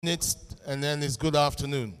Minutes, and then it's good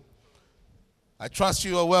afternoon. I trust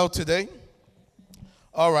you are well today.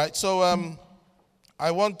 All right, so I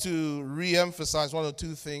want to re-emphasize one or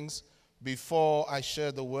two things before I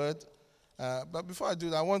share the word. But before I do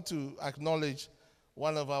that, I want to acknowledge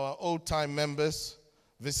one of our old-time members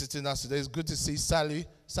visiting us today. It's good to see Sally.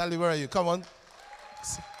 Sally, where are you? Come on.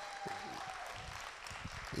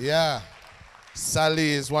 Yeah,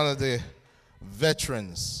 Sally is one of the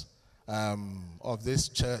veterans of this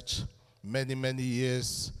church. Many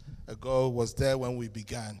years ago, was there when we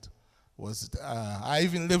began. I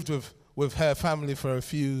even lived with her family for a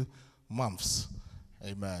few months.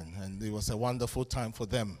 Amen. And it was a wonderful time for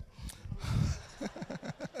them.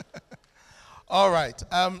 All right.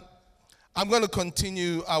 I'm going to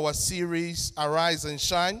continue our series, Arise and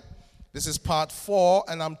Shine. This is part 4,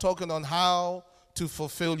 and I'm talking on how to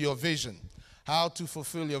fulfill your vision. How to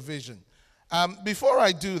fulfill your vision. Before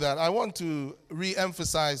I do that, I want to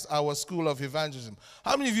re-emphasize our School of Evangelism.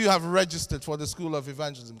 How many of you have registered for the School of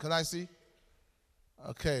Evangelism? Can I see?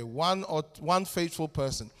 Okay, one faithful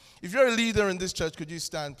person. If you're a leader in this church, could you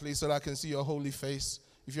stand, please, so that I can see your holy face?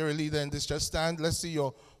 If you're a leader in this church, stand. Let's see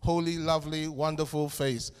your holy, lovely, wonderful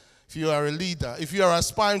face. If you are a leader, if you are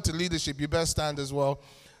aspiring to leadership, you best stand as well.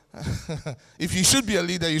 If you should be a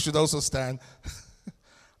leader, you should also stand.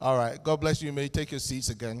 All right, God bless you. You may take your seats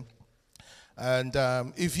again. And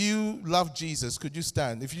if you love Jesus, could you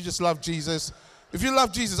stand? If you just love Jesus, if you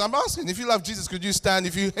love Jesus, I'm asking, if you love Jesus, could you stand?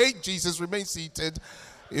 If you hate Jesus, remain seated.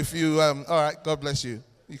 If you, all right, God bless you.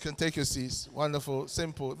 You can take your seats. Wonderful,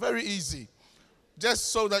 simple, very easy.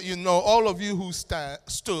 Just so that you know, all of you who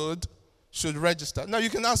stood should register. No, you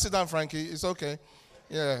can now sit down, Frankie. It's okay.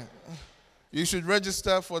 Yeah. You should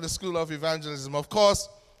register for the School of Evangelism. Of course,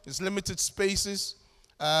 it's limited spaces.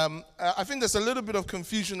 I think there's a little bit of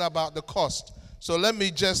confusion about the cost. So let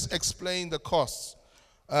me just explain the costs.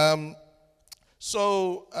 It's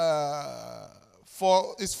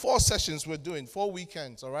 4 sessions we're doing, 4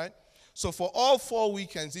 weekends, all right? So for all 4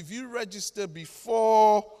 weekends, if you register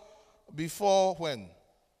before when?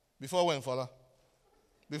 Before when, Fala?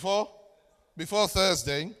 Before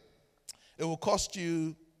Thursday, it will cost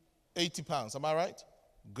you £80. Am I right?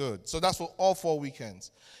 Good. So that's for all 4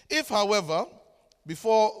 weekends. If, however,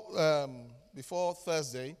 before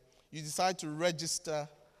Thursday, you decide to register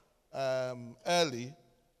early,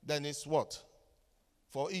 then it's what?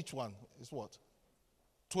 For each one, it's what?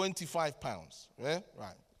 £25. Yeah?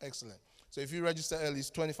 Right. Excellent. So if you register early,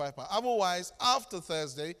 it's £25. Otherwise, after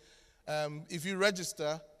Thursday, if you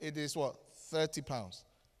register, it is what? £30.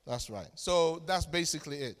 That's right. So that's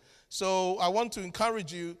basically it. So I want to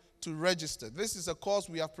encourage you to register. This is a course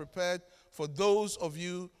we have prepared for those of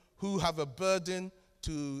you who have a burden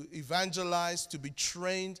to evangelize, to be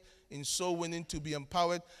trained in soul winning, to be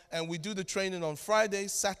empowered. And we do the training on Friday,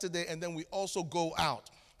 Saturday, and then we also go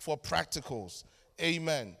out for practicals.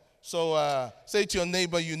 Amen. So say to your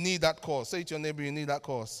neighbor, you need that course. Say to your neighbor, you need that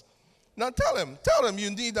course. Now tell him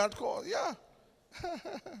you need that course. Yeah.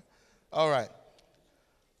 All right.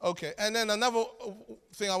 Okay, and then another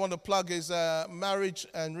thing I want to plug is marriage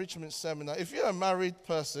enrichment seminar. If you're a married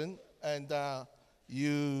person and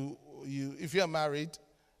if you're married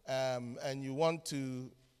and you want to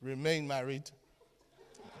remain married,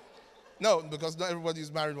 no, because not everybody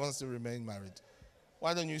who's married wants to remain married.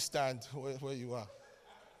 Why don't you stand where you are?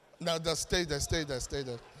 No, just stay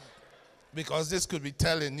there. Because this could be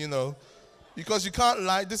telling, because you can't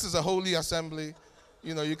lie. This is a holy assembly.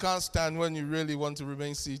 You can't stand when you really want to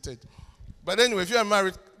remain seated. But anyway, if you're a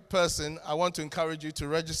married person, I want to encourage you to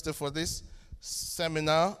register for this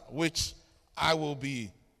seminar, which I will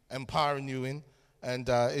be empowering you in. And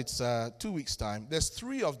it's 2 weeks' time. There's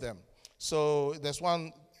 3 of them. So there's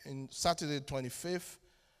one in Saturday the 25th,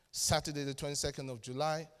 Saturday the 22nd of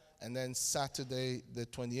July, and then Saturday the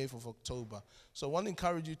 28th of October. So I want to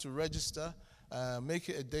encourage you to register, make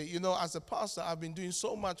it a day. As a pastor, I've been doing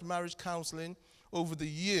so much marriage counseling over the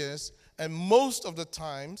years, and most of the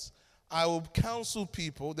times I will counsel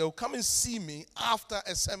people. They'll come and see me after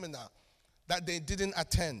a seminar that they didn't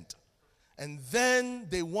attend, and then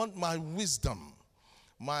they want my wisdom,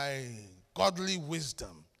 my godly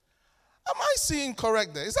wisdom. Am I seeing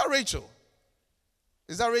correct there? Is that Rachel?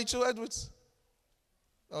 Is that Rachel Edwards?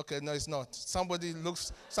 Okay, no, it's not. Somebody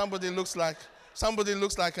looks like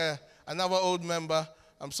another old member.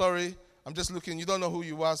 I'm sorry. I'm just looking. You don't know who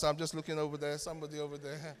you are, so I'm just looking over there. Somebody over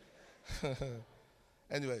there.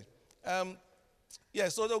 Anyway,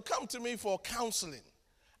 so they'll come to me for counseling.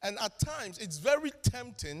 And at times, it's very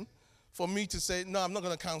tempting for me to say, no, I'm not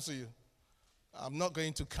going to counsel you. I'm not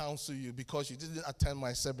going to counsel you because you didn't attend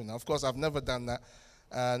my seminar. Of course, I've never done that.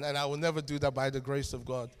 And I will never do that by the grace of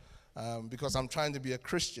God, because I'm trying to be a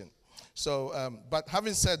Christian. So, but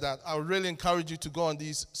having said that, I would really encourage you to go on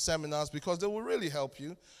these seminars because they will really help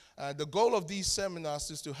you. The goal of these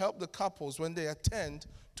seminars is to help the couples when they attend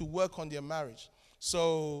to work on their marriage.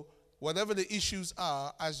 So whatever the issues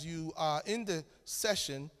are, as you are in the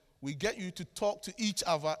session, we get you to talk to each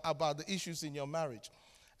other about the issues in your marriage.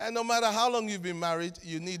 And no matter how long you've been married,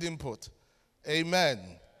 you need input. Amen.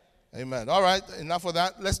 Amen. All right, enough of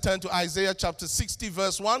that. Let's turn to Isaiah chapter 60,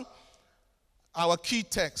 verse 1. Our key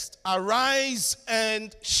text. Arise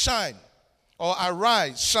and shine. Or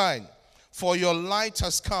arise, shine. For your light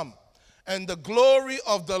has come, and the glory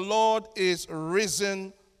of the Lord is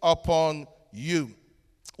risen upon you.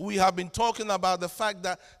 We have been talking about the fact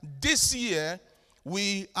that this year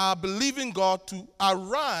we are believing God to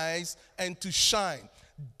arise and to shine.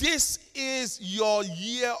 This is your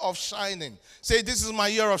year of shining. Say, this is my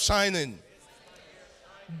year of shining.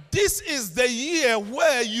 This is the year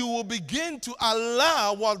where you will begin to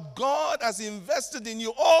allow what God has invested in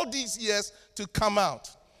you all these years to come out.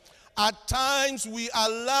 At times, we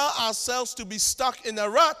allow ourselves to be stuck in a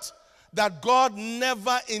rut that God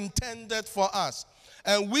never intended for us.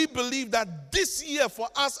 And we believe that this year, for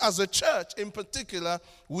us as a church in particular,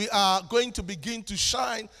 we are going to begin to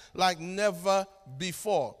shine like never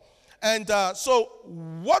before. And so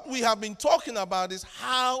what we have been talking about is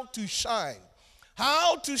how to shine.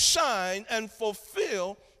 How to shine and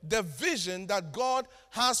fulfill the vision that God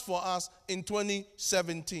has for us in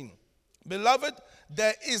 2017. Beloved,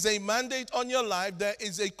 there is a mandate on your life. There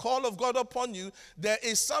is a call of God upon you. There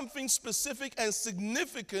is something specific and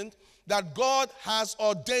significant that God has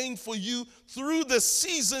ordained for you through the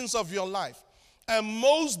seasons of your life. And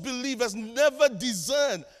most believers never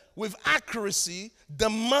discern with accuracy the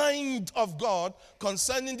mind of God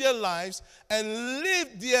concerning their lives and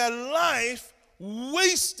live their life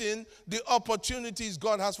wasting the opportunities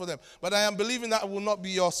God has for them. But I am believing that will not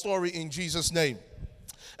be your story in Jesus' name.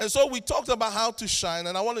 And so we talked about how to shine,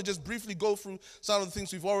 and I want to just briefly go through some of the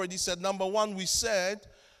things we've already said. Number one, we said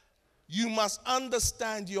you must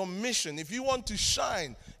understand your mission. If you want to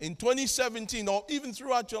shine in 2017 or even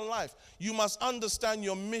throughout your life, you must understand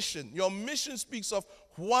your mission. Your mission speaks of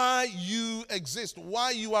why you exist, why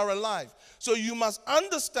you are alive. So you must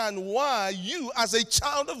understand why you, as a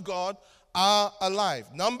child of God, are alive.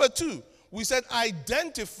 Number two, we said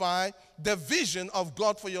identify the vision of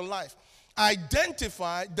God for your life.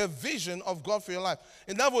 Identify the vision of God for your life.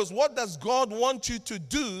 In other words, what does God want you to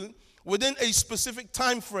do within a specific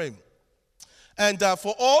time frame? And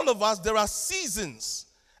for all of us, there are seasons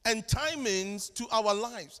and timings to our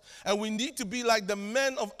lives. And we need to be like the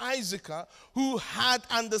men of Isaac who had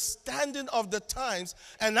understanding of the times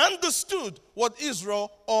and understood what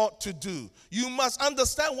Israel ought to do. You must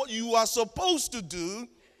understand what you are supposed to do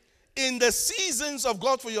in the seasons of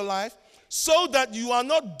God for your life, so that you are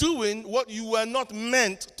not doing what you were not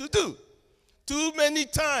meant to do. Too many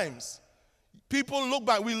times, we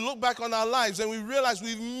look back on our lives and we realize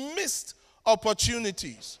we've missed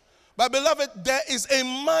opportunities. But beloved, there is a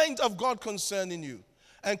mind of God concerning you.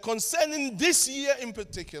 And concerning this year in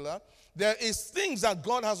particular, there is things that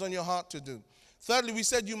God has on your heart to do. Thirdly, we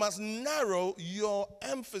said you must narrow your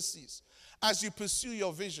emphasis as you pursue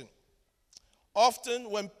your vision. Often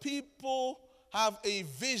when people have a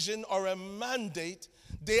vision or a mandate,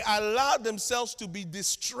 they allow themselves to be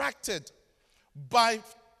distracted by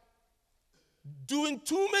doing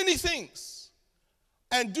too many things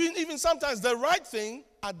and doing even sometimes the right thing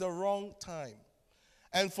at the wrong time.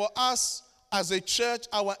 And for us as a church,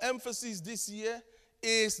 our emphasis this year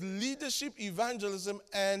is leadership, evangelism,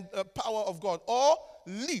 and power of God, or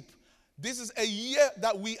leap. This is a year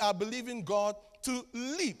that we are believing God to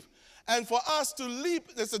leap. And for us to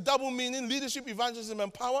leap, there's a double meaning, leadership, evangelism,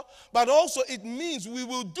 and power. But also it means we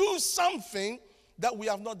will do something that we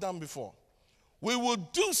have not done before. We will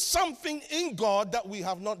do something in God that we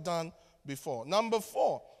have not done before. Number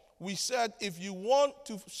 4, we said if you want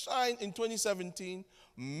to shine in 2017,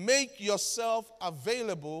 make yourself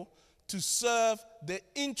available to serve the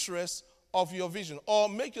interests of your vision. Or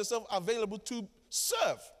make yourself available to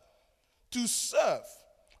serve. To serve.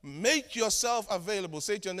 Make yourself available.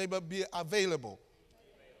 Say to your neighbor, be available.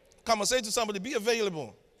 Come on, say to somebody, be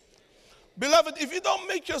available. Beloved, if you don't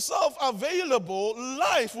make yourself available,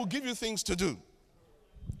 life will give you things to do.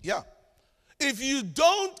 Yeah. If you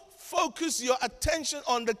don't focus your attention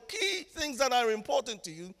on the key things that are important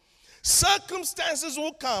to you, circumstances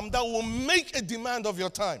will come that will make a demand of your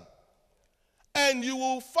time. And you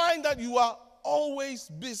will find that you are always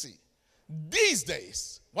busy. These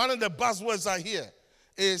days, one of the buzzwords I hear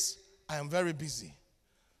is, I am very busy.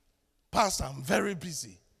 Pastor, I'm very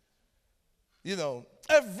busy. You know,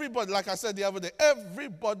 everybody, like I said the other day,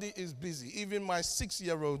 everybody is busy. Even my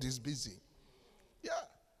 6-year-old is busy. Yeah.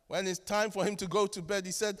 When it's time for him to go to bed,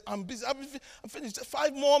 he said, I'm busy. I'm finished.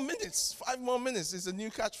 5 more minutes. 5 more minutes is a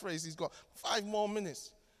new catchphrase he's got. 5 more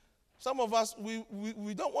minutes. Some of us, we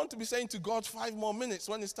don't want to be saying to God 5 more minutes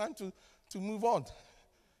when it's time to move on.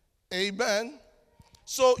 Amen.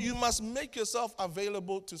 So you must make yourself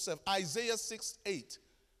available to serve. Isaiah 6:8.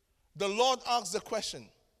 The Lord asks the question.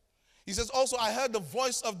 He says, also, I heard the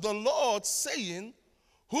voice of the Lord saying,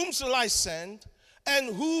 whom shall I send,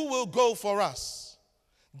 and who will go for us?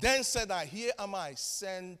 Then said I, here am I,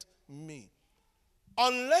 send me.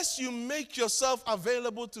 Unless you make yourself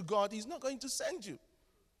available to God, he's not going to send you.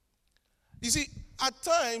 You see, at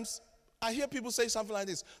times, I hear people say something like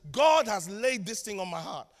this. God has laid this thing on my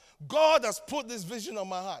heart. God has put this vision on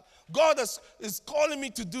my heart. God is calling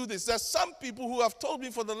me to do this. There's some people who have told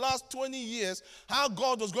me for the last 20 years how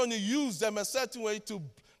God was going to use them a certain way to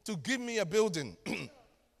give me a building.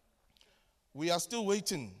 We are still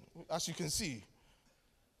waiting, as you can see.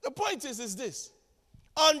 The point is this.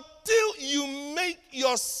 Until you make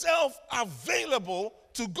yourself available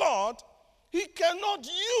to God, he cannot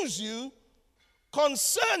use you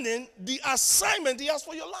concerning the assignment he has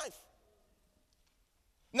for your life.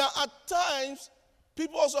 Now, at times,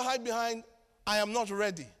 people also hide behind, I am not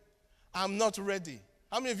ready. I'm not ready.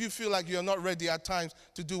 How many of you feel like you're not ready at times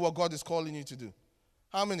to do what God is calling you to do?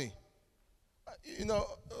 How many? You know,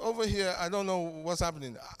 over here, I don't know what's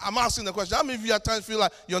happening. I'm asking the question. How many of you at times feel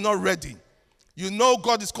like you're not ready? You know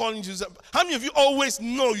God is calling you. How many of you always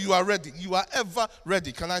know you are ready? You are ever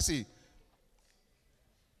ready. Can I see?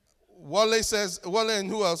 Wale and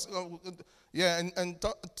who else? Yeah, and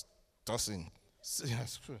Tosin.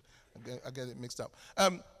 Yes, I get it mixed up.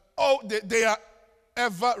 They are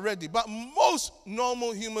ever ready. But most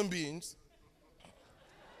normal human beings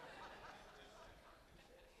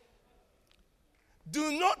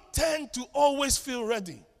do not tend to always feel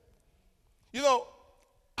ready. You know,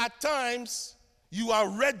 at times you are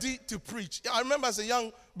ready to preach. I remember as a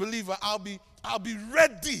young believer, I'll be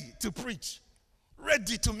ready to preach,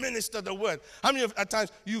 ready to minister the word. How many of at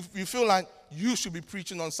times you feel like you should be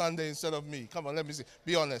preaching on Sunday instead of me? Come on, let me see.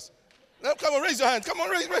 Be honest. Come on, raise your hand. Come on,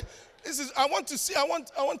 raise. This is. I want to see. I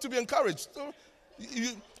want to be encouraged. So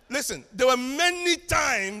listen. There were many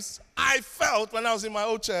times I felt when I was in my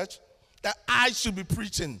old church that I should be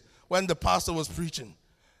preaching when the pastor was preaching.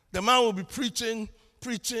 The man will be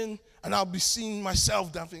preaching, and I'll be seeing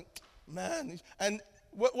myself dancing. Man, and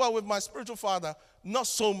well, with my spiritual father, not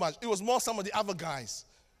so much. It was more some of the other guys.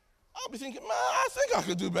 I'll be thinking, man, I think I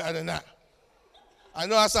could do better than that. I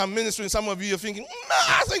know as I'm ministering, some of you are thinking,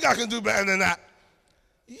 I think I can do better than that.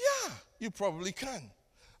 Yeah, you probably can.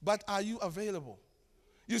 But are you available?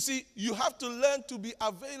 You see, you have to learn to be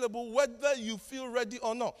available whether you feel ready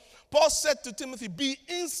or not. Paul said to Timothy, be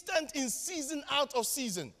instant in season, out of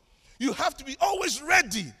season. You have to be always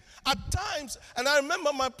ready. At times, and I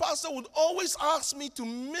remember my pastor would always ask me to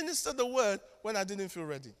minister the word when I didn't feel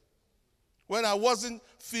ready. When I wasn't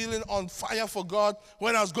feeling on fire for God,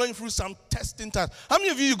 when I was going through some testing times. How many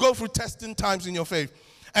of you go through testing times in your faith?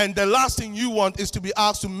 And the last thing you want is to be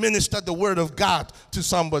asked to minister the word of God to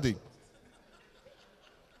somebody.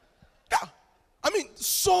 Yeah. I mean,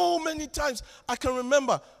 so many times I can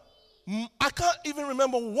remember. I can't even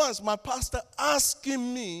remember once my pastor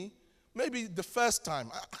asking me, maybe the first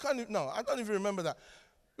time. I don't even remember that.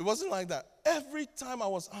 It wasn't like that. Every time I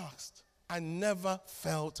was asked, I never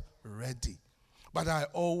felt ready. But I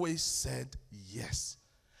always said yes.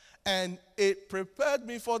 And it prepared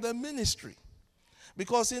me for the ministry.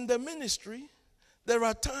 Because in the ministry, there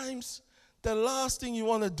are times the last thing you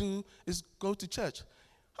want to do is go to church.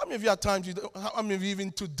 How many of you at times, how many of you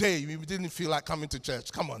even today, you didn't feel like coming to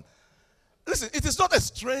church? Come on. Listen, it is not a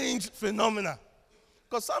strange phenomenon.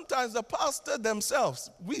 Because sometimes the pastor themselves,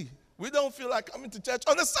 we don't feel like coming to church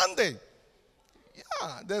on a Sunday.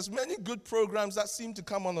 Yeah, there's many good programs that seem to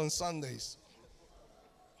come on Sundays.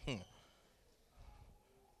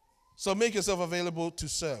 So make yourself available to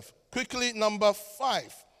serve. Quickly, number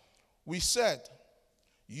 5. We said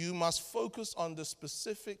you must focus on the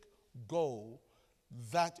specific goal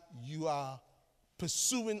that you are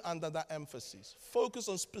pursuing under that emphasis. Focus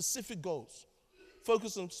on specific goals.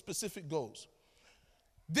 Focus on specific goals.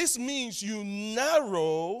 This means you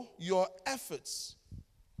narrow your efforts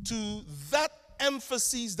to that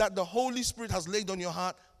emphasis that the Holy Spirit has laid on your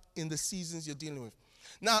heart in the seasons you're dealing with.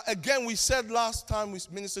 Now, again, we said last time, we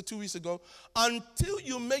ministered 2 weeks ago, until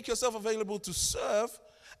you make yourself available to serve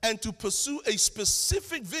and to pursue a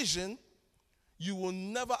specific vision, you will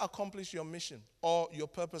never accomplish your mission or your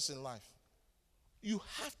purpose in life. You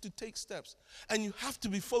have to take steps, and you have to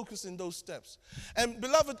be focused in those steps. And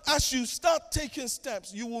beloved, as you start taking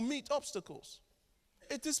steps, you will meet obstacles.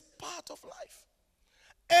 It is part of life.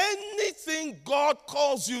 Anything God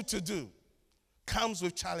calls you to do comes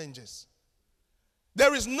with challenges.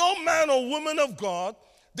 There is no man or woman of God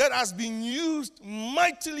that has been used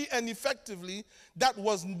mightily and effectively that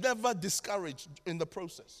was never discouraged in the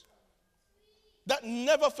process, that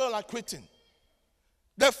never felt like quitting.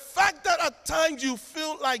 The fact that at times you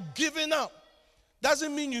feel like giving up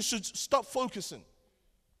doesn't mean you should stop focusing.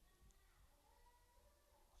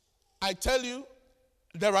 I tell you,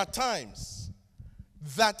 there are times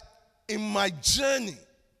that in my journey,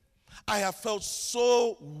 I have felt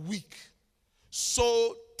so weak,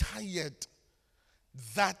 so tired,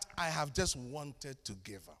 that I have just wanted to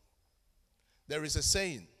give up. There is a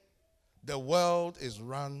saying, the world is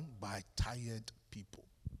run by tired people.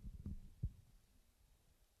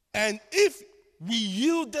 And if we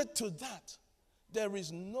yielded to that, there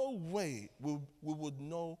is no way we would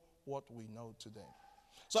know what we know today.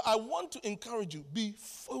 So I want to encourage you, be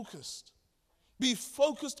focused. Be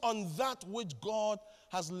focused on that which God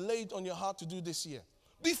has laid on your heart to do this year.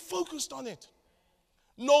 Be focused on it.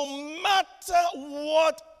 No matter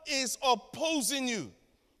what is opposing you,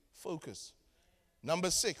 focus.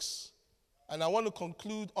 Number 6, and I want to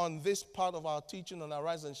conclude on this part of our teaching on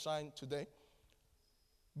Arise and Shine today.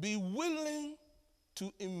 Be willing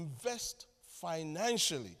to invest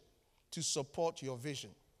financially to support your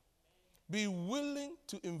vision. Be willing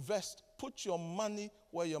to invest. Put your money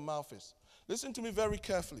where your mouth is. Listen to me very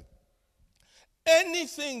carefully.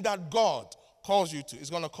 Anything that God calls you to is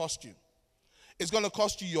going to cost you. It's going to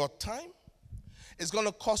cost you your time. It's going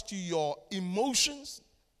to cost you your emotions,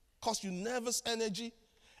 cost you nervous energy,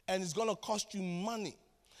 and it's going to cost you money.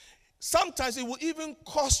 Sometimes it will even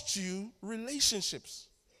cost you relationships.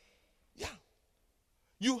 Yeah.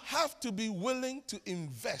 You have to be willing to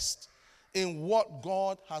invest in what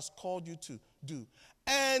God has called you to do.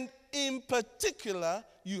 And in particular,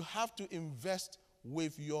 you have to invest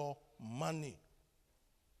with your money.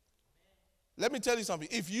 Let me tell you something.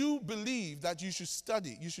 If you believe that you should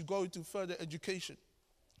study, you should go into further education,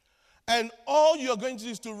 and all you're going to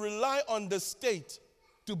do is to rely on the state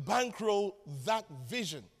to bankroll that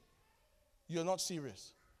vision, you're not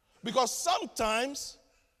serious. Because sometimes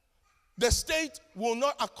the state will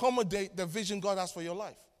not accommodate the vision God has for your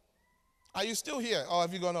life. Are you still here, or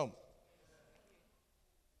have you gone home?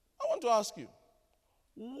 I want to ask you,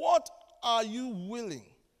 what are you willing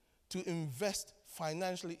to invest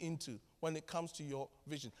financially into when it comes to your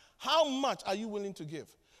vision? How much are you willing to give?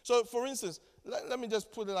 So, for instance, let me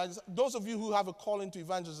just put it like this. Those of you who have a call into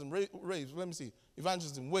evangelism, rave, let me see,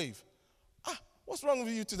 evangelism, wave. What's wrong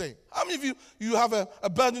with you today? How many of you have a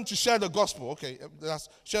burden to share the gospel? Okay, that's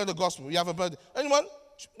share the gospel. You have a burden. Anyone?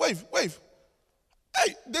 Wave.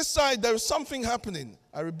 Hey, this side, there is something happening.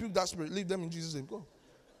 I rebuke that spirit. Leave them in Jesus' name. Go.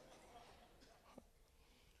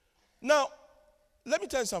 Now, let me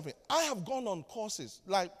tell you something. I have gone on courses.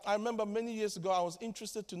 Like, I remember many years ago, I was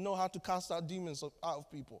interested to know how to cast out demons out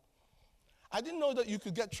of people. I didn't know that you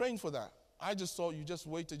could get trained for that. I just thought you just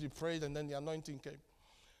waited, you prayed, and then the anointing came.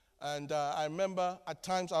 And I remember at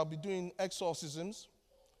times I'll be doing exorcisms,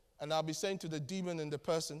 and I'll be saying to the demon and the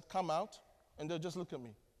person, come out, and they'll just look at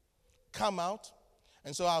me. Come out.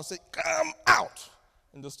 And so I'll say, come out.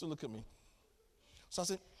 And they'll still look at me. So I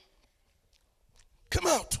say, come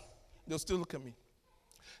out. They'll still look at me.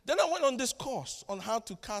 Then I went on this course on how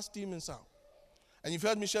to cast demons out. And you've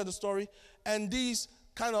heard me share the story. And these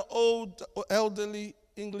kind of old, elderly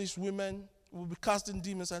English women will be casting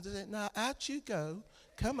demons out. They say, now out you go.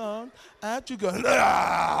 Come on. Out you go. And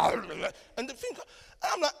the finger,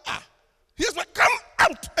 I'm like, here's my, come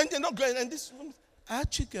out. And they're not going. And this woman,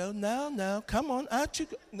 out you go. Now. Come on. Out you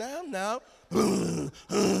go. Now.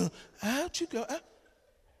 Out you go.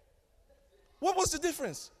 What was the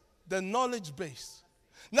difference? The knowledge base.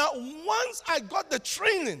 Now, once I got the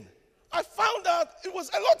training, I found out it was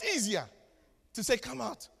a lot easier to say, come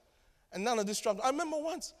out. And none of this trouble. I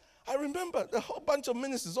remember a whole bunch of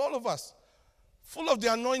ministers, all of us, full of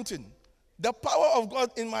the anointing, the power of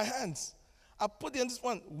God in my hands. I put in this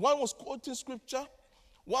one. One was quoting scripture.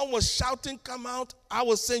 One was shouting, come out. I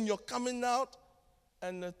was saying, you're coming out.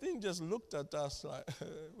 And the thing just looked at us like,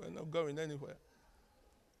 we're not going anywhere.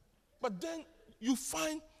 But then you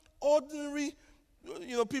find ordinary,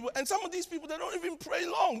 people. And some of these people, they don't even pray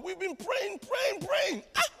long. We've been praying.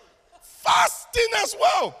 Fasting as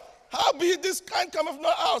well. Howbeit this kind cometh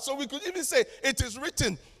not out. So we could even say, it is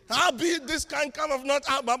written. Howbeit this kind cometh not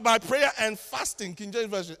out but by prayer and fasting, King James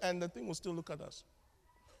Version, and the thing will still look at us.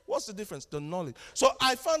 What's the difference? The knowledge. So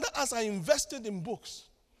I found that as I invested in books,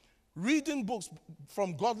 reading books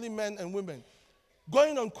from godly men and women,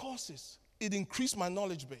 going on courses, it increased my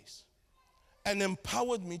knowledge base and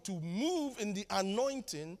empowered me to move in the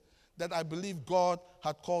anointing that I believe God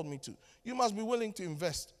had called me to. You must be willing to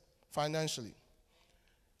invest financially.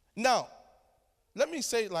 Now, let me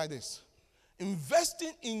say it like this.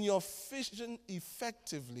 Investing in your vision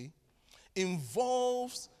effectively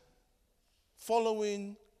involves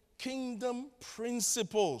following kingdom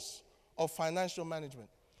principles of financial management.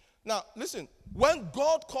 Now, listen, when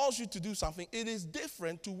God calls you to do something, it is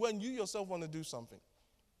different to when you yourself want to do something.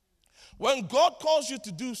 When God calls you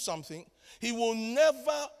to do something, he will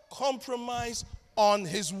never compromise on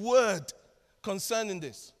his word concerning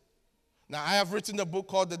this. Now, I have written a book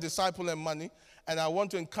called The Disciple and Money, and I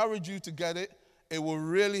want to encourage you to get it. It will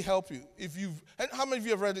really help you. And how many of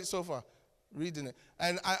you have read it so far? Reading it.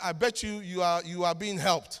 And I bet you are being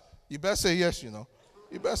helped. You better say yes, you know.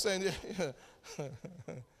 You better say yeah.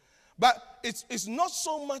 But it's not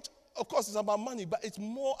so much, of course, it's about money, but it's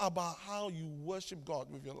more about how you worship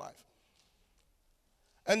God with your life.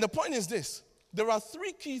 And the point is this. There are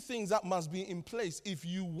 3 key things that must be in place if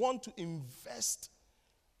you want to invest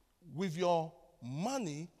with your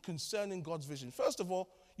money concerning God's vision. First of all,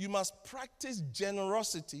 you must practice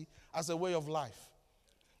generosity as a way of life.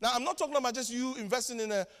 Now, I'm not talking about just you investing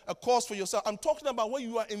in a course for yourself. I'm talking about where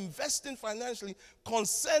you are investing financially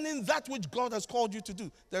concerning that which God has called you to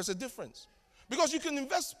do. There's a difference. Because you can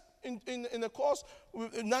invest in a course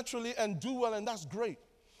naturally and do well, and that's great.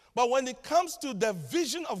 But when it comes to the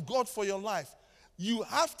vision of God for your life, you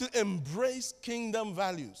have to embrace kingdom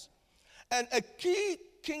values. And a key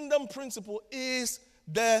kingdom principle is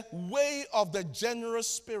the way of the generous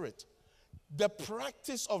spirit, the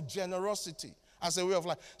practice of generosity as a way of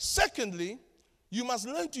life. Secondly, you must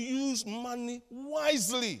learn to use money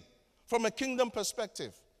wisely from a kingdom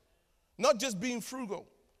perspective, not just being frugal.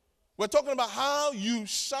 We're talking about how you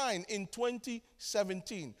shine in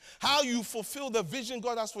 2017, how you fulfill the vision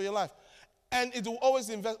God has for your life. And it will always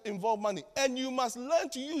involve money. And you must learn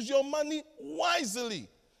to use your money wisely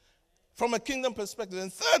from a kingdom perspective.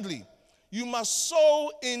 And thirdly, you must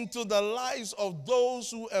sow into the lives of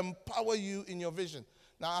those who empower you in your vision.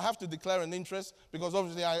 Now, I have to declare an interest because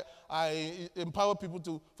obviously I empower people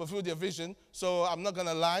to fulfill their vision. So I'm not going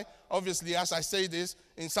to lie. Obviously, as I say this,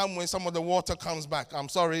 in some way, some of the water comes back. I'm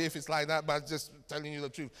sorry if it's like that, but just telling you the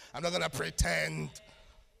truth. I'm not going to pretend.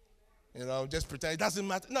 Just pretend. It doesn't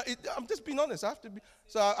matter. No, I'm just being honest. I have to be.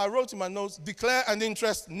 So I wrote in my notes, declare an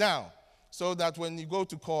interest now. So that when you go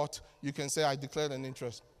to court, you can say, I declared an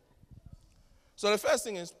interest. So the first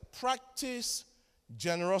thing is practice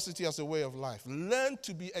generosity as a way of life. Learn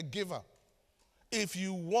to be a giver if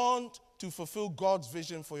you want to fulfill God's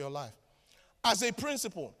vision for your life. As a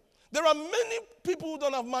principle, there are many people who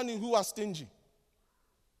don't have money who are stingy.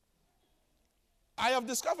 I have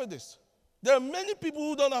discovered this. There are many people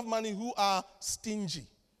who don't have money who are stingy.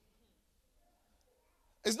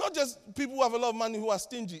 It's not just people who have a lot of money who are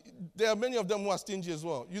stingy. There are many of them who are stingy as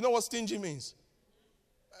well. You know what stingy means?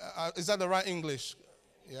 Is that the right English?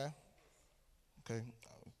 Yeah? Okay.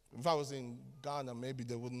 If I was in Ghana, maybe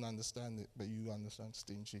they wouldn't understand it, but you understand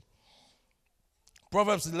stingy.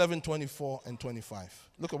 Proverbs 11:24 and 25.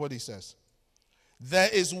 Look at what he says. There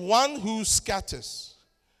is one who scatters,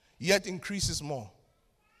 yet increases more.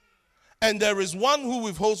 And there is one who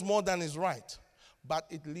withholds more than is right, but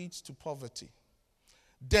it leads to poverty.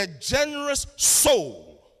 The generous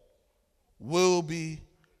soul will be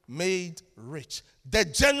made rich. The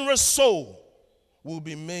generous soul will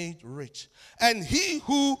be made rich. And he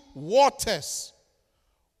who waters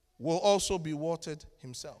will also be watered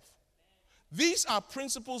himself. These are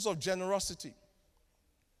principles of generosity.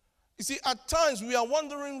 You see, at times we are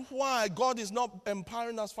wondering why God is not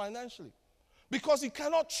empowering us financially. Because he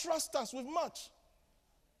cannot trust us with much.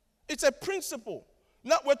 It's a principle.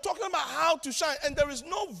 Now, we're talking about how to shine, and there is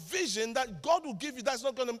no vision that God will give you that's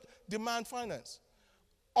not going to demand finance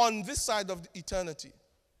on this side of eternity,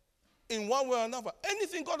 in one way or another.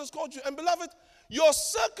 Anything God has called you, and beloved, your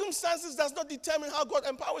circumstances does not determine how God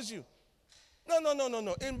empowers you.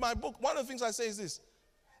 No. In my book, one of the things I say is this.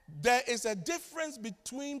 There is a difference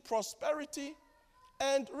between prosperity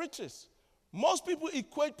and riches. Most people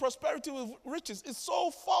equate prosperity with riches. It's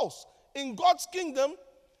so false. In God's kingdom,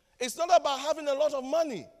 it's not about having a lot of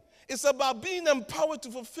money. It's about being empowered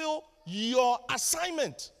to fulfill your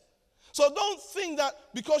assignment. So don't think that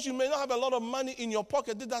because you may not have a lot of money in your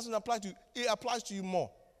pocket, it doesn't apply to you. It applies to you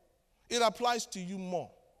more. It applies to you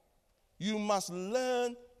more. You must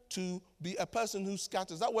learn to be a person who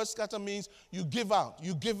scatters. That word scatter means you give out,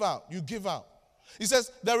 you give out, you give out. He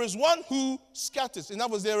says, there is one who scatters. In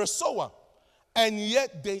other words, they're a sower, and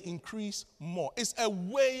yet they increase more. It's a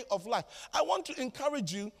way of life. I want to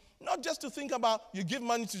encourage you not just to think about you give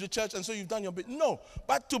money to the church and so you've done your bit. No,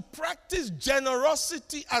 but to practice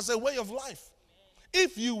generosity as a way of life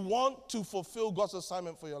if you want to fulfill God's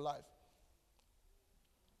assignment for your life.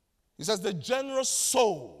 He says the generous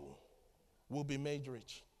soul will be made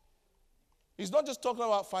rich. He's not just talking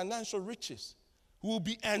about financial riches. Will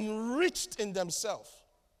be enriched in themselves.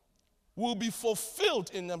 Will be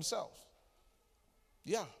fulfilled in themselves.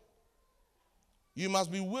 Yeah. You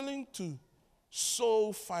must be willing to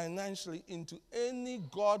sow financially into any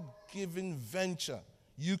God-given venture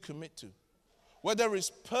you commit to. Whether it's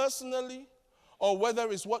personally or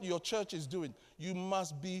whether it's what your church is doing, you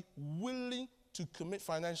must be willing to commit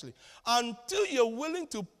financially. Until you're willing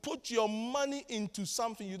to put your money into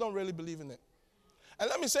something, you don't really believe in it. And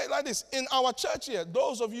let me say it like this. In our church here,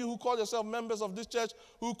 those of you who call yourself members of this church,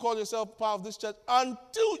 who call yourself part of this church,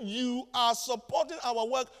 until you are supporting our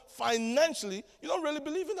work financially, you don't really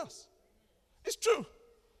believe in us. It's true.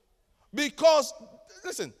 Because,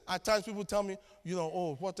 listen, at times people tell me,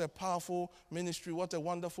 oh, what a powerful ministry, what a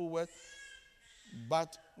wonderful word.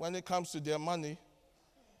 But when it comes to their money,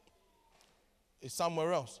 it's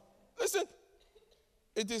somewhere else. Listen,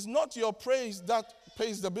 it is not your praise that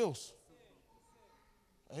pays the bills.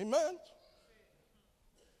 Amen.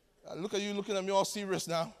 Look at you looking at me all serious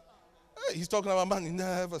now. Hey, he's talking about money,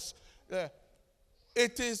 nervous. Yeah.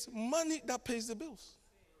 It is money that pays the bills.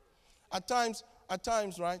 At times,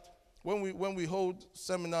 right, when we hold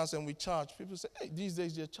seminars and we charge, people say, hey, these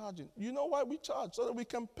days they're charging. You know why we charge? So that we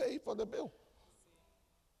can pay for the bill.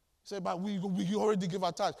 Say, but we already give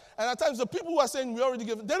our tithe. And at times the people who are saying we already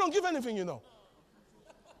give, they don't give anything, you know.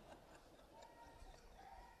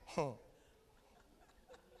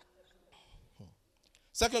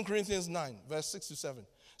 2 Corinthians 9, verse 6 to 7. It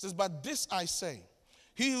says, but this I say,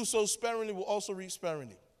 he who sows sparingly will also reap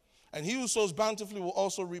sparingly, and he who sows bountifully will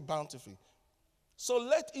also reap bountifully. So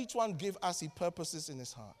let each one give as he purposes in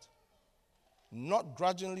his heart, not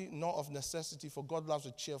grudgingly nor of necessity, for God loves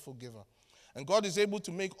a cheerful giver. And God is able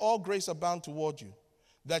to make all grace abound toward you,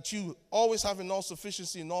 that you, always having all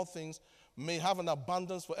sufficiency in all things, may have an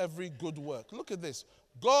abundance for every good work. Look at this.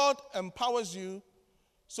 God empowers you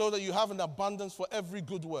so that you have an abundance for every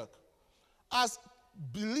good work. As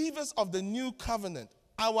believers of the new covenant,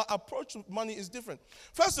 our approach to money is different.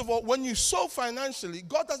 First of all, when you sow financially,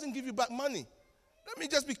 God doesn't give you back money. Let me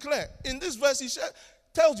just be clear. In this verse, he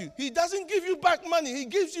tells you, he doesn't give you back money. He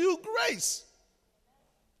gives you grace.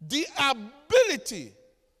 The ability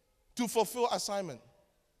to fulfill assignment.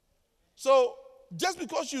 So, just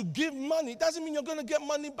because you give money doesn't mean you're going to get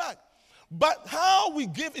money back. But how we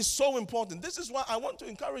give is so important. This is why I want to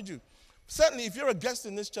encourage you. Certainly, if you're a guest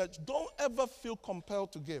in this church, don't ever feel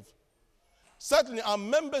compelled to give. Certainly, our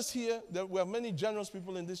members here, we have many generous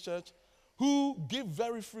people in this church who give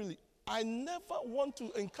very freely. I never want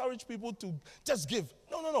to encourage people to just give.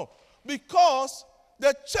 No. Because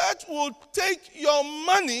the church will take your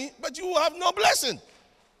money, but you will have no blessing.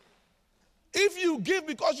 If you give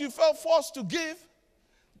because you felt forced to give,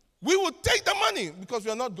 we will take the money because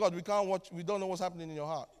we are not God. We can't watch. We don't know what's happening in your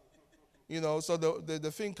heart. So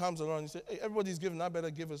the thing comes along and you say, hey, everybody's giving, I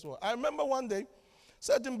better give as well. I remember one day,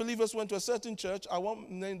 certain believers went to a certain church. I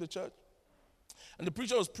won't name the church. And the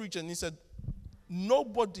preacher was preaching and he said,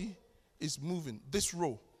 nobody is moving this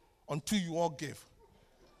row until you all give.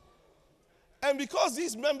 And because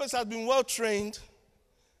these members had been well trained,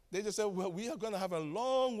 they just said, well, we are going to have a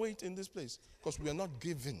long wait in this place because we are not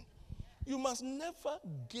giving. You must never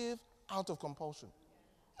give out of compulsion.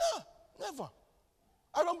 No, never.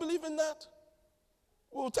 I don't believe in that.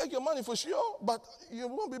 We'll take your money for sure, but you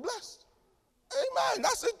won't be blessed. Amen.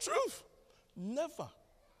 That's the truth. Never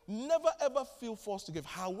ever feel forced to give.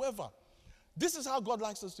 However, this is how God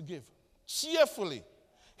likes us to give. Cheerfully,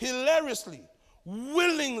 hilariously,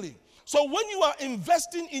 willingly. So when you are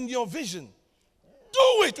investing in your vision,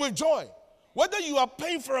 do it with joy. Whether you are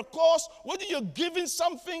paying for a course, whether you're giving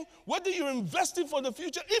something, whether you're investing for the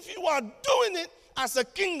future, if you are doing it as a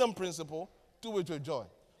kingdom principle, do it with joy.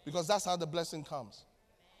 Because that's how the blessing comes.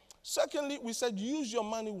 Secondly, we said use your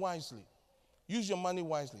money wisely. Use your money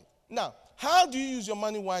wisely. Now, how do you use your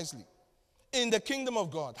money wisely? In the kingdom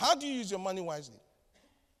of God, how do you use your money wisely?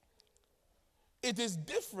 It is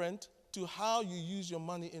different to how you use your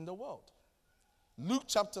money in the world. Luke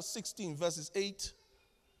chapter 16, verses 8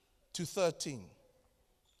 to 13.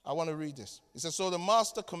 I want to read this. It says, so the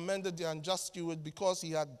master commended the unjust steward because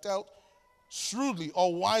he had dealt shrewdly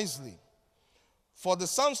or wisely. For the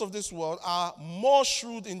sons of this world are more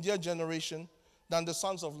shrewd in their generation than the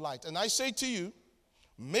sons of light. And I say to you,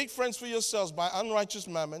 make friends for yourselves by unrighteous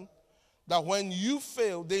mammon, that when you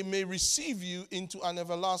fail, they may receive you into an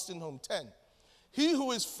everlasting home. 10. He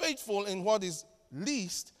who is faithful in what is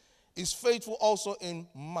least is faithful also in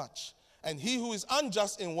much. And he who is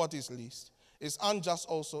unjust in what is least is unjust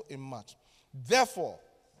also in much. Therefore,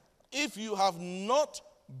 if you have not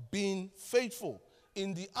been faithful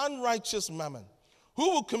in the unrighteous mammon, who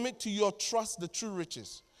will commit to your trust the true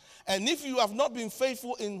riches? And if you have not been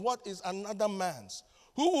faithful in what is another man's,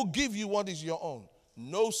 who will give you what is your own?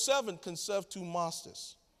 No servant can serve two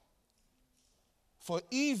masters. For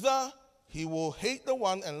either he will hate the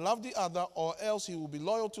one and love the other, or else he will be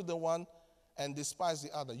loyal to the one and despise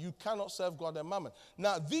the other. You cannot serve God and mammon.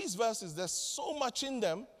 Now, these verses, there's so much in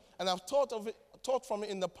them, and I've taught from it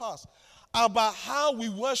in the past, about how we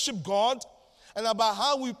worship God and about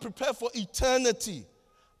how we prepare for eternity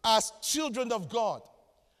as children of God.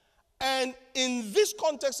 And in this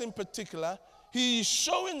context in particular, he is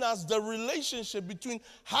showing us the relationship between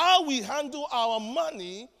how we handle our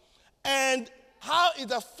money and how it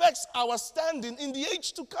affects our standing in the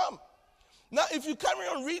age to come. Now, if you carry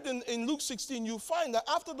on reading in Luke 16, you find that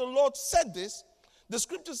after the Lord said this, the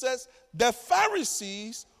scripture says, the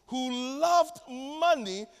Pharisees who loved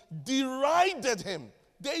money derided him.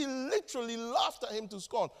 They literally laughed at him to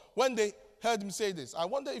scorn when they heard him say this. I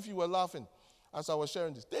wonder if you were laughing as I was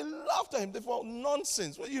sharing this. They laughed at him. They thought,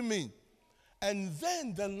 nonsense. What do you mean? And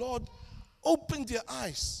then the Lord opened their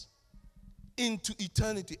eyes into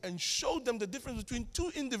eternity and showed them the difference between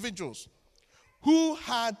two individuals who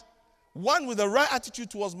had one with the right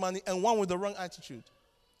attitude towards money and one with the wrong attitude.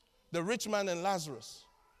 The rich man and Lazarus.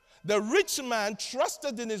 The rich man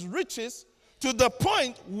trusted in his riches to the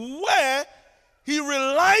point where he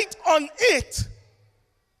relied on it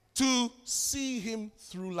to see him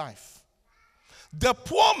through life. The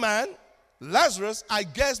poor man, Lazarus, I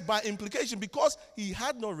guess by implication, because he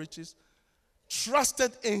had no riches,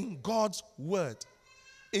 trusted in God's word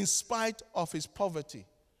in spite of his poverty.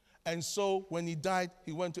 And so when he died,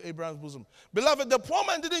 he went to Abraham's bosom. Beloved, the poor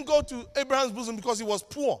man didn't go to Abraham's bosom because he was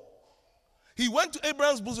poor. He went to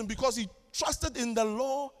Abraham's bosom because he trusted in the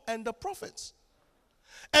law and the prophets.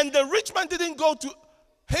 And the rich man didn't go to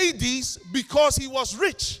Hades because he was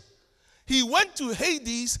rich. He went to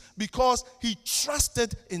Hades because he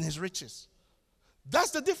trusted in his riches.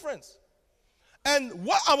 That's the difference. And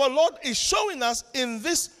what our Lord is showing us in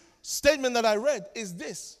this statement that I read is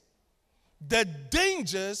this: the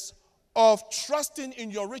dangers of trusting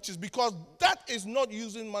in your riches, because that is not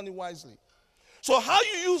using money wisely. So how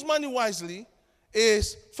you use money wisely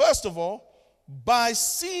is, first of all, by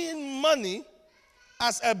seeing money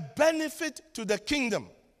as a benefit to the kingdom.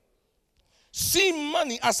 See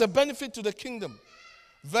money as a benefit to the kingdom.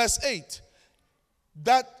 Verse 8,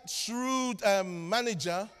 that shrewd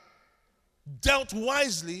manager dealt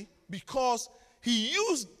wisely because he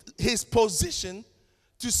used his position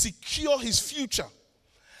to secure his future.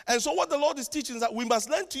 And so what the Lord is teaching is that we must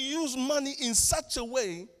learn to use money in such a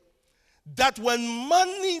way that when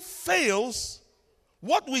money fails,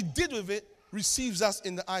 what we did with it receives us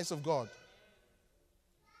in the eyes of God.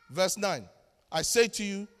 Verse 9, I say to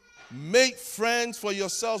you, make friends for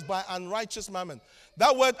yourselves by unrighteous mammon.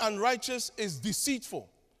 That word unrighteous is deceitful.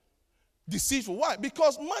 Deceitful. Why?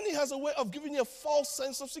 Because money has a way of giving you a false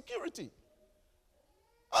sense of security.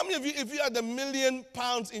 How many of you, if you had £1 million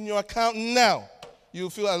in your account now, you'll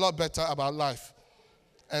feel a lot better about life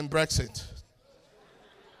and Brexit?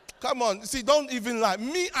 Come on. See, don't even lie.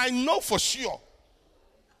 Me, I know for sure.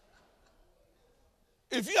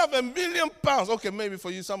 If you have £1 million, okay, maybe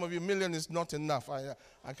for you, some of you, $1 million is not enough.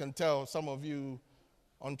 I can tell some of you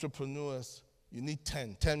entrepreneurs, you need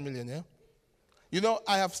 10 million, yeah? You know,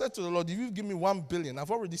 I have said to the Lord, if you give me 1 billion,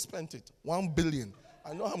 I've already spent it. 1 billion.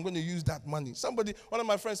 I know I'm going to use that money. One of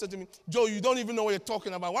my friends said to me, Joe, you don't even know what you're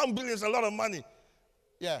talking about. 1 billion is a lot of money.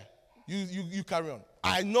 Yeah, you carry on.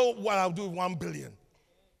 I know what I'll do with 1 billion.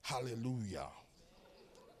 Hallelujah.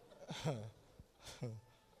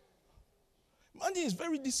 Money is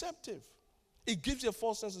very deceptive. It gives you a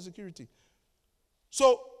false sense of security.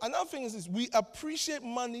 So another thing is this: we appreciate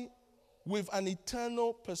money with an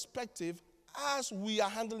eternal perspective as we are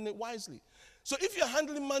handling it wisely. So if you're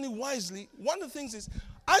handling money wisely, one of the things is,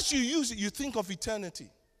 as you use it, you think of eternity.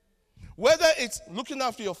 Whether it's looking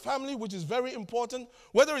after your family, which is very important,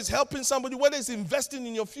 whether it's helping somebody, whether it's investing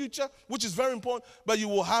in your future, which is very important, but you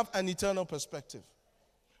will have an eternal perspective.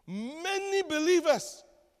 Many believers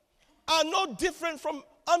are no different from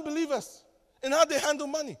unbelievers in how they handle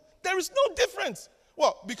money. There is no difference.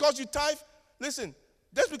 Well, because you tithe, listen,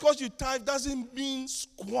 Just because you tithe doesn't mean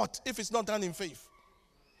squat if it's not done in faith.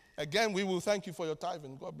 Again, we will thank you for your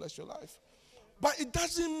tithing. God bless your life. But it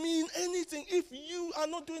doesn't mean anything if you are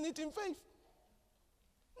not doing it in faith.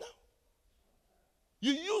 No.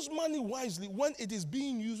 You use money wisely when it is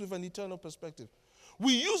being used with an eternal perspective.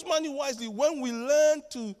 We use money wisely when we learn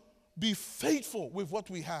to be faithful with what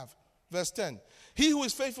we have. Verse 10. He who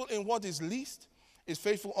is faithful in what is least is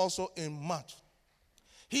faithful also in much.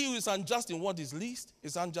 He who is unjust in what is least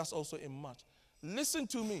is unjust also in much. Listen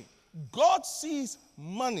to me. God sees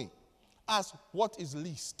money as what is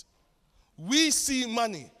least. We see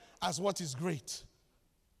money as what is great.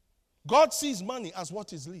 God sees money as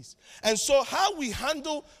what is least. And so how we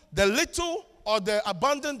handle the little or the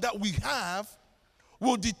abundant that we have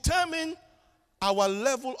will determine our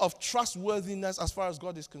level of trustworthiness as far as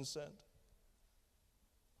God is concerned.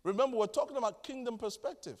 Remember, we're talking about kingdom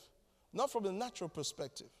perspective, not from the natural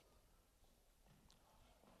perspective.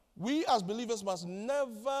 We as believers must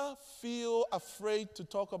never feel afraid to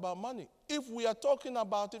talk about money if we are talking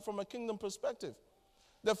about it from a kingdom perspective.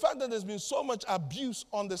 The fact that there's been so much abuse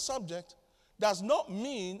on the subject does not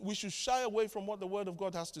mean we should shy away from what the Word of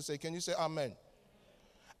God has to say. Can you say amen?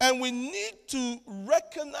 And we need to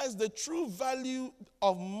recognize the true value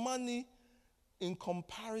of money in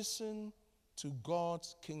comparison to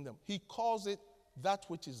God's kingdom. He calls it that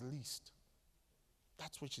which is least.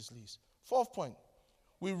 That which is least. Fourth point,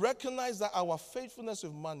 we recognize that our faithfulness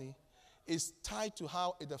with money is tied to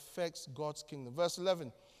how it affects God's kingdom. Verse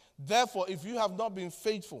 11, therefore, if you have not been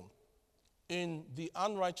faithful in the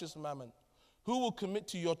unrighteous mammon, who will commit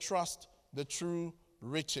to your trust the true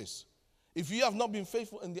riches? If you have not been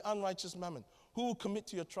faithful in the unrighteous mammon, who will commit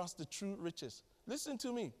to your trust the true riches? Listen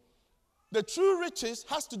to me. The true riches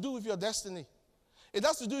has to do with your destiny. It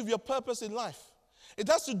has to do with your purpose in life. It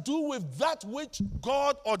has to do with that which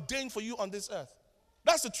God ordained for you on this earth.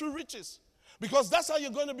 That's the true riches. Because that's how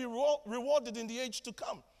you're going to be rewarded in the age to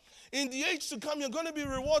come. In the age to come, you're going to be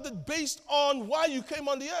rewarded based on why you came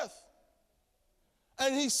on the earth.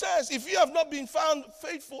 And he says, if you have not been found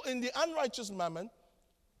faithful in the unrighteous mammon,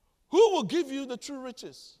 who will give you the true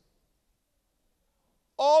riches?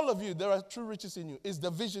 All of you, there are true riches in you. It's the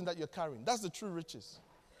vision that you're carrying. That's the true riches.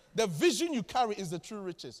 The vision you carry is the true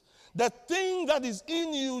riches. The thing that is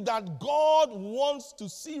in you that God wants to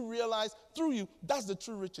see realized through you, that's the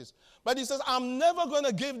true riches. But he says, I'm never going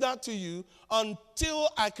to give that to you until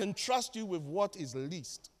I can trust you with what is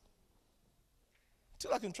least.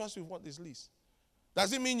 Until I can trust you with what is least.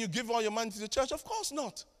 Does it mean you give all your money to the church? Of course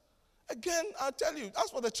not. Again, I'll tell you,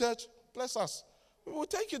 that's for the church. Bless us. We will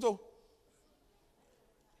take it though.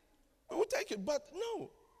 We will take it, but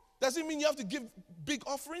no. Does it mean you have to give big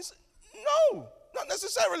offerings? No, not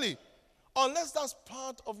necessarily. Unless that's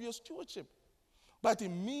part of your stewardship. But it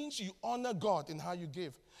means you honor God in how you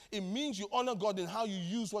give. It means you honor God in how you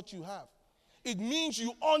use what you have. It means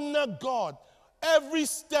you honor God every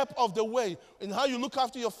step of the way in how you look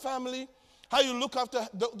after your family, how you look after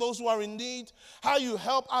those who are in need, how you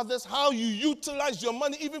help others, how you utilize your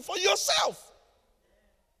money even for yourself.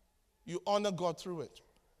 You honor God through it.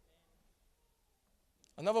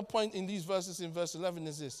 Another point in these verses in verse 11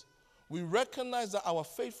 is this. We recognize that our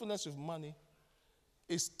faithfulness with money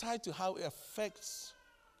is tied to how it affects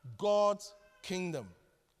God's kingdom.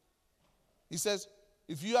 He says,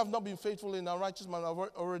 if you have not been faithful in our righteous man, I've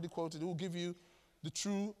already quoted, it will give you the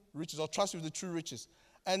true riches or trust you with the true riches.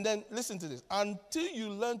 And then listen to this. Until you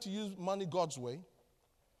learn to use money God's way,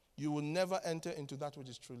 you will never enter into that which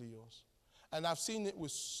is truly yours. And I've seen it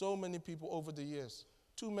with so many people over the years.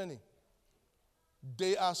 Too many.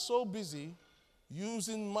 They are so busy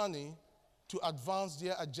using money to advance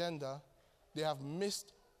their agenda, they have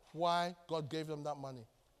missed why God gave them that money.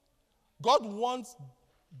 God wants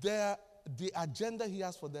the agenda he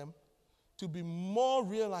has for them to be more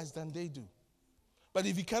realized than they do. But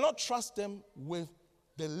if he cannot trust them with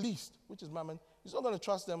the least, which is mammon, he's not going to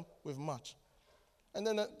trust them with much. And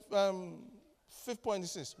then fifth point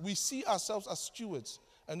is this. We see ourselves as stewards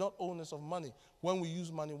and not owners of money when we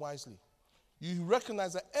use money wisely. You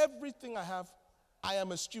recognize that everything I have, I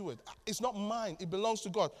am a steward. It's not mine. It belongs to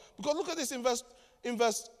God. Because look at this in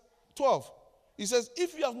verse 12. He says,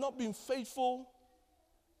 if you have not been faithful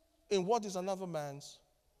in what is another man's,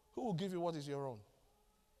 who will give you what is your own?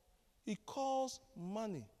 He calls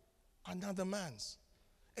money another man's.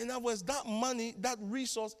 In other words, that money, that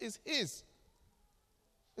resource is his.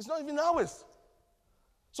 It's not even ours.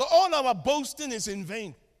 So all our boasting is in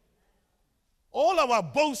vain. All our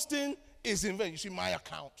boasting is in vain. You see, my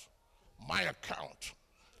account,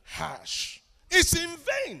 hash. It's in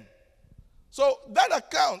vain. So that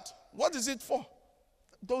account, what is it for?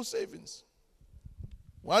 Those savings.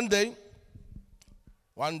 One day,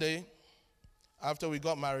 after we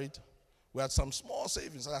got married, we had some small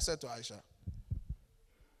savings. And I said to Aisha,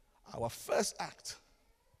 our first act,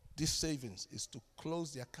 this savings, is to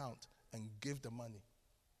close the account and give the money.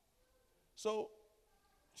 So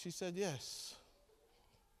she said yes.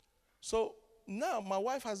 So now my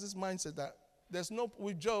wife has this mindset that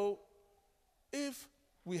with Joe, if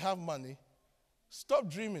we have money, stop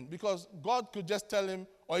dreaming, because God could just tell him,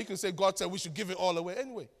 or he could say, God said we should give it all away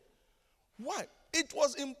anyway. Why? It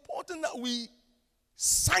was important that we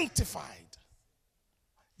sanctified.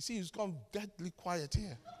 You see, it's gone deadly quiet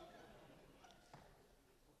here.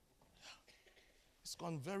 It's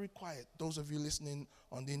gone very quiet. Those of you listening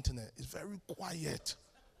on the internet, it's very quiet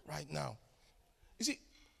right now. You see,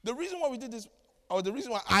 the reason why we did this, or the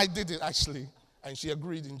reason why I did it actually, and she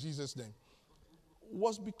agreed in Jesus' name,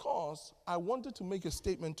 was because I wanted to make a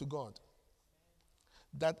statement to God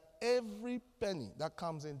that every penny that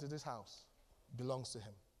comes into this house belongs to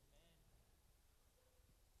him.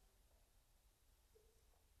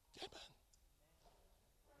 Amen.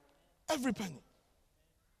 Every penny.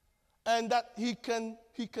 And that he can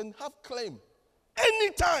have claim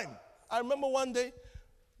anytime. I remember one day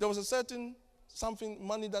there was a certain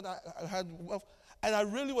money that I had, and I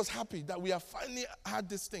really was happy that we have finally had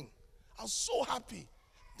this thing. I was so happy.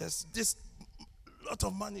 There's this lot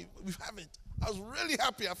of money. We have it. I was really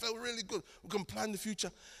happy. I felt really good. We can plan the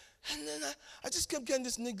future. And then I just kept getting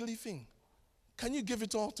this niggly thing. Can you give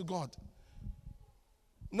it all to God?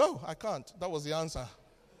 No, I can't. That was the answer.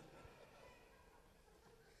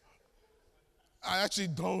 I actually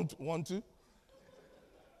don't want to.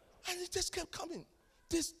 And it just kept coming.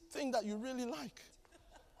 This thing that you really like.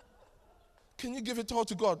 Can you give it all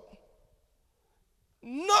to God?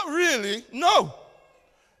 Not really, no.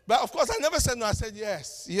 But of course, I never said no. I said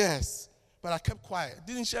yes. But I kept quiet.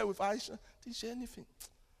 Didn't share with Aisha. Didn't share anything.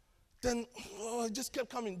 Then it just kept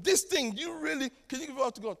coming. This thing, can you give it all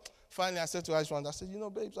to God? Finally, I said to Aisha, and I said,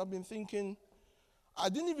 babes, I've been thinking. I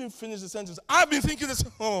didn't even finish the sentence. I've been thinking this.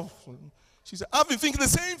 Oh, she said, I've been thinking the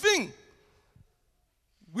same thing.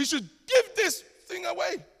 We should give this thing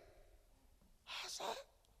away. I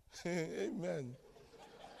said, amen.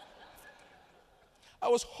 I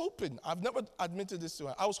was hoping, I've never admitted this to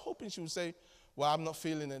her, I was hoping she would say, well, I'm not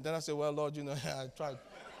feeling it. Then I said, well, Lord, I tried.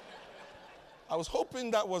 I was hoping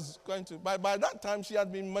that was going to, by that time she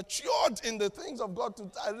had been matured in the things of God to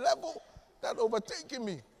a level that overtaken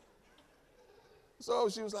me. So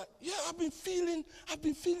she was like, yeah, I've been feeling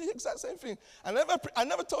the exact same thing. I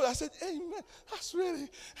never told her. I said, amen, that's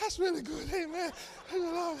really good, amen.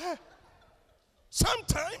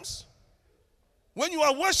 Sometimes, when you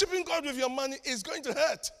are worshiping God with your money, it's going to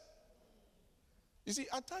hurt. You see,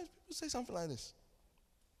 at times people say something like this.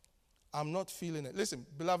 I'm not feeling it. Listen,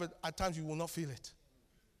 beloved, at times you will not feel it.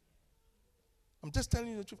 I'm just telling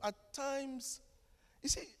you the truth. At times, you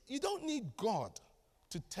see, you don't need God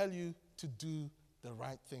to tell you to do the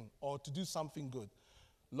right thing or to do something good.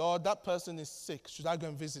 Lord, that person is sick. Should I go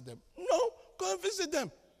and visit them? No, go and visit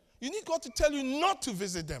them. You need God to tell you not to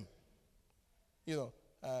visit them.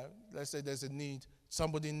 Let's say there's a need.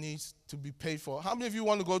 Somebody needs to be paid for. How many of you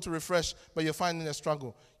want to go to Refresh, but you're finding a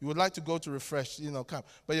struggle? You would like to go to Refresh, come,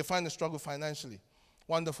 but you're finding a struggle financially.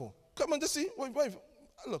 Wonderful. Come on, just see. Wait.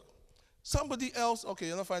 Look, somebody else. Okay,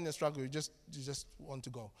 you're not finding a struggle. You just want to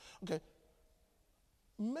go. Okay.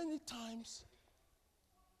 Many times,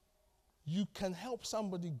 you can help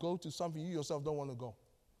somebody go to something you yourself don't want to go.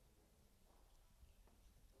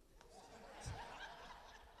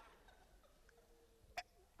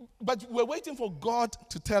 But we're waiting for God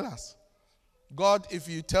to tell us. God, if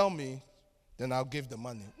you tell me, then I'll give the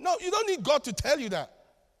money. No, you don't need God to tell you that.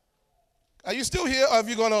 Are you still here or have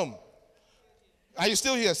you gone home? Are you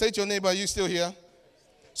still here? Say to your neighbor, are you still here?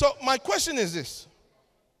 So my question is this.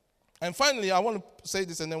 And finally, I want to say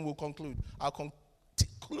this and then we'll conclude. I'll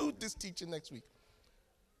conclude this teaching next week.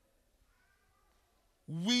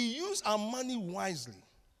 We use our money wisely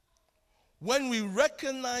when we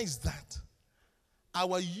recognize that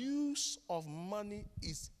our use of money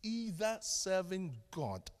is either serving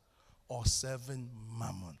God or serving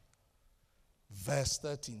mammon. Verse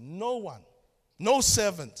 13, no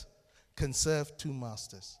servant can serve two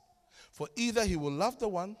masters. For either he will hate the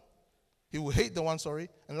one,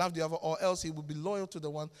 and love the other, or else he will be loyal to the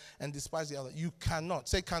one and despise the other. You cannot,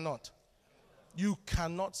 say cannot. You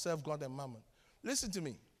cannot serve God and mammon. Listen to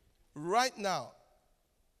me. Right now,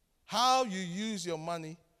 how you use your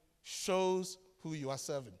money shows who you are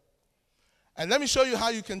serving. And let me show you how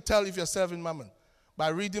you can tell if you're serving mammon. By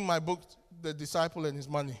reading my book, The Disciple and His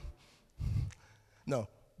Money. No.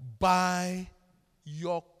 By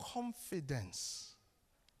your confidence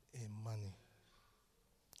in money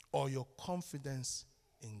or your confidence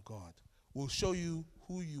in God will show you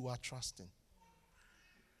who you are trusting.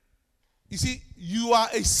 You see, you are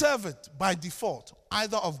a servant by default,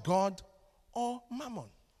 either of God or mammon.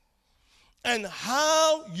 And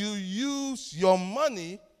how you use your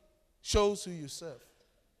money shows who you serve.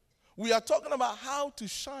 We are talking about how to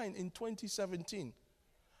shine in 2017.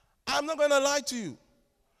 I'm not going to lie to you.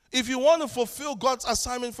 If you want to fulfill God's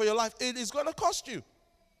assignment for your life, it is going to cost you.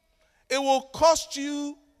 It will cost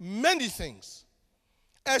you many things,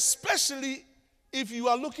 especially if you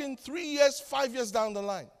are looking 3 years, 5 years down the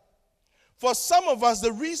line. For some of us,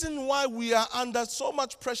 the reason why we are under so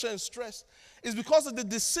much pressure and stress is because of the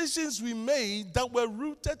decisions we made that were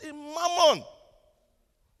rooted in mammon,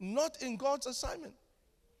 not in God's assignment.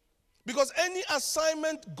 Because any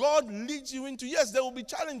assignment God leads you into, yes, there will be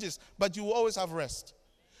challenges, but you will always have rest.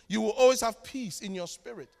 You will always have peace in your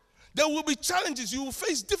spirit. There will be challenges. You will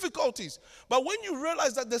face difficulties. But when you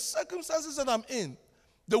realize that the circumstances that I'm in,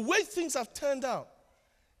 the way things have turned out,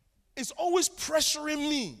 it's always pressuring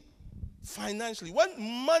me financially. When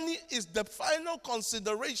money is the final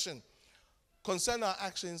consideration concerning our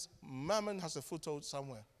actions, mammon has a foothold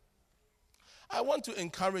somewhere. I want to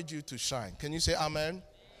encourage you to shine. Can you say amen?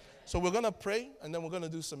 So we're going to pray, and then we're going to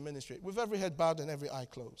do some ministry with every head bowed and every eye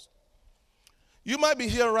closed. You might be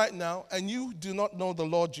here right now, and you do not know the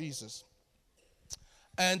Lord Jesus.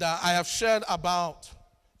 And I have shared about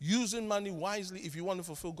using money wisely if you want to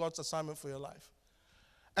fulfill God's assignment for your life.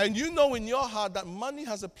 And you know in your heart that money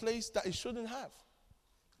has a place that it shouldn't have.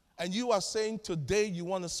 And you are saying today you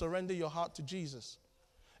want to surrender your heart to Jesus.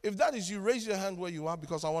 If that is you, raise your hand where you are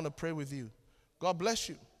because I want to pray with you. God bless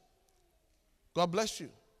you. God bless you.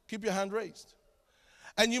 Keep your hand raised.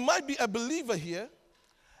 And you might be a believer here,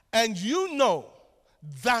 and you know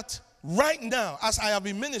that right now, as I have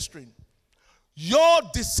been ministering, your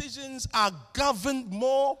decisions are governed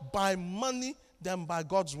more by money than by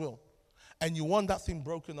God's will. And you want that thing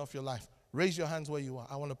broken off your life. Raise your hands where you are.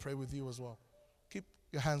 I want to pray with you as well. Keep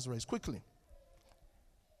your hands raised. Quickly.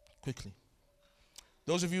 Quickly.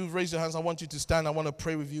 Those of you who raised your hands, I want you to stand. I want to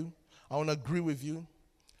pray with you. I want to agree with you.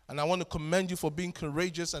 And I want to commend you for being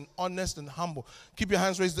courageous and honest and humble. Keep your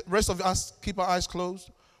hands raised. The rest of us, keep our eyes closed.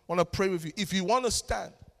 I want to pray with you. If you want to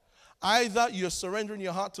stand, either you're surrendering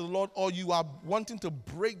your heart to the Lord or you are wanting to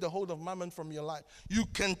break the hold of mammon from your life. You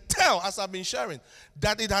can tell, as I've been sharing,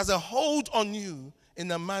 that it has a hold on you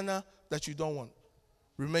in a manner that you don't want.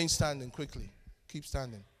 Remain standing quickly. Keep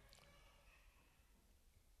standing.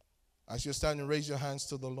 As you're standing, raise your hands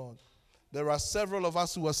to the Lord. There are several of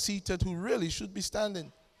us who are seated who really should be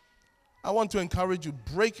standing. I want to encourage you,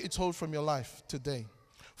 break its hold from your life today.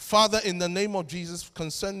 Father, in the name of Jesus,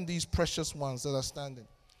 concerning these precious ones that are standing,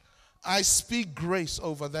 I speak grace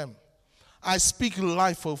over them. I speak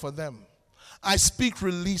life over them. I speak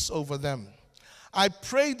release over them. I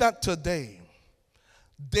pray that today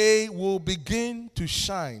they will begin to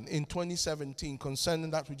shine in 2017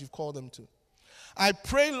 concerning that which you've called them to. I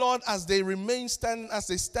pray, Lord, as they remain standing, as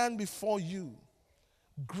they stand before you,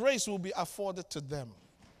 grace will be afforded to them.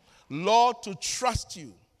 Lord, to trust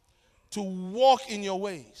you, to walk in your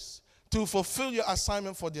ways, to fulfill your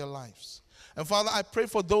assignment for their lives. And Father, I pray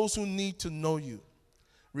for those who need to know you.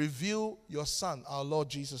 Reveal your Son, our Lord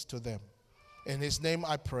Jesus, to them. In his name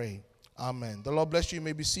I pray. Amen. The Lord bless you. You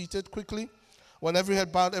may be seated quickly. When every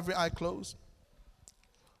head bowed, every eye closed.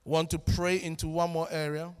 I want to pray into one more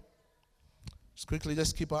area. Just quickly,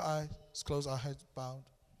 just keep our eyes closed, our heads bowed.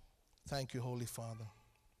 Thank you, Holy Father.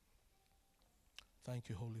 Thank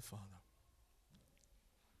you, Holy Father.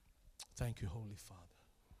 Thank you, Holy Father.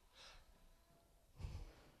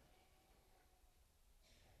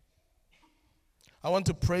 I want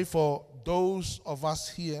to pray for those of us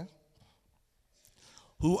here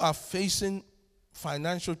who are facing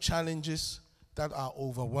financial challenges that are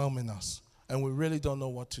overwhelming us, and we really don't know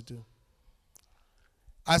what to do.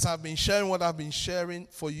 As I've been sharing what I've been sharing,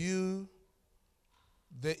 for you,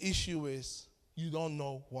 the issue is you don't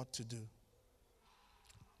know what to do.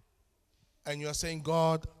 And you're saying,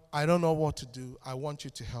 God, I don't know what to do. I want you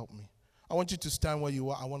to help me. I want you to stand where you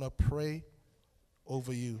are. I want to pray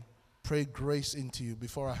over you. Pray grace into you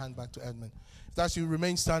before I hand back to Edmund. If that's you,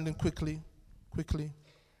 remain standing quickly. Quickly.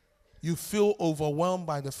 You feel overwhelmed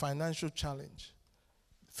by the financial challenge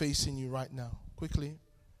facing you right now. Quickly.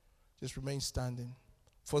 Just remain standing.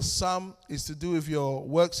 For some, it's to do with your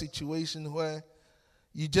work situation where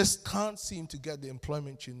you just can't seem to get the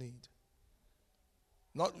employment you need.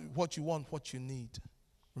 Not what you want, what you need.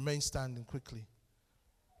 Remain standing quickly.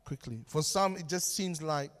 Quickly. For some, it just seems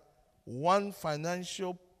like one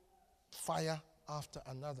financial fire after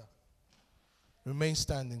another. Remain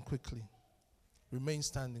standing quickly. Remain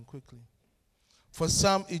standing quickly. For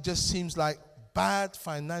some, it just seems like bad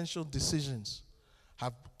financial decisions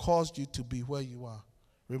have caused you to be where you are.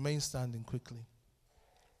 Remain standing quickly.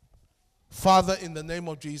 Father, in the name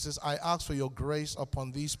of Jesus, I ask for your grace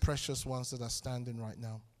upon these precious ones that are standing right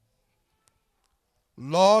now.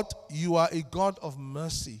 Lord, you are a God of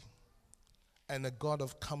mercy and a God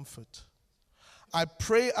of comfort. I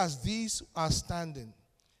pray as these are standing,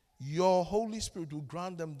 your Holy Spirit will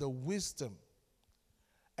grant them the wisdom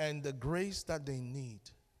and the grace that they need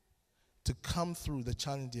to come through the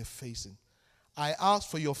challenge they're facing. I ask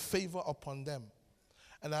for your favor upon them.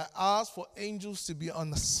 And I ask for angels to be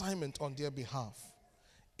on assignment on their behalf.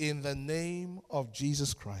 In the name of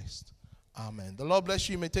Jesus Christ. Amen. The Lord bless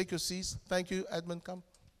you. You may take your seats. Thank you. Edmund, come.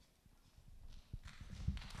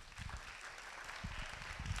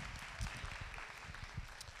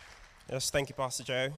 Yes, thank you, Pastor Joe.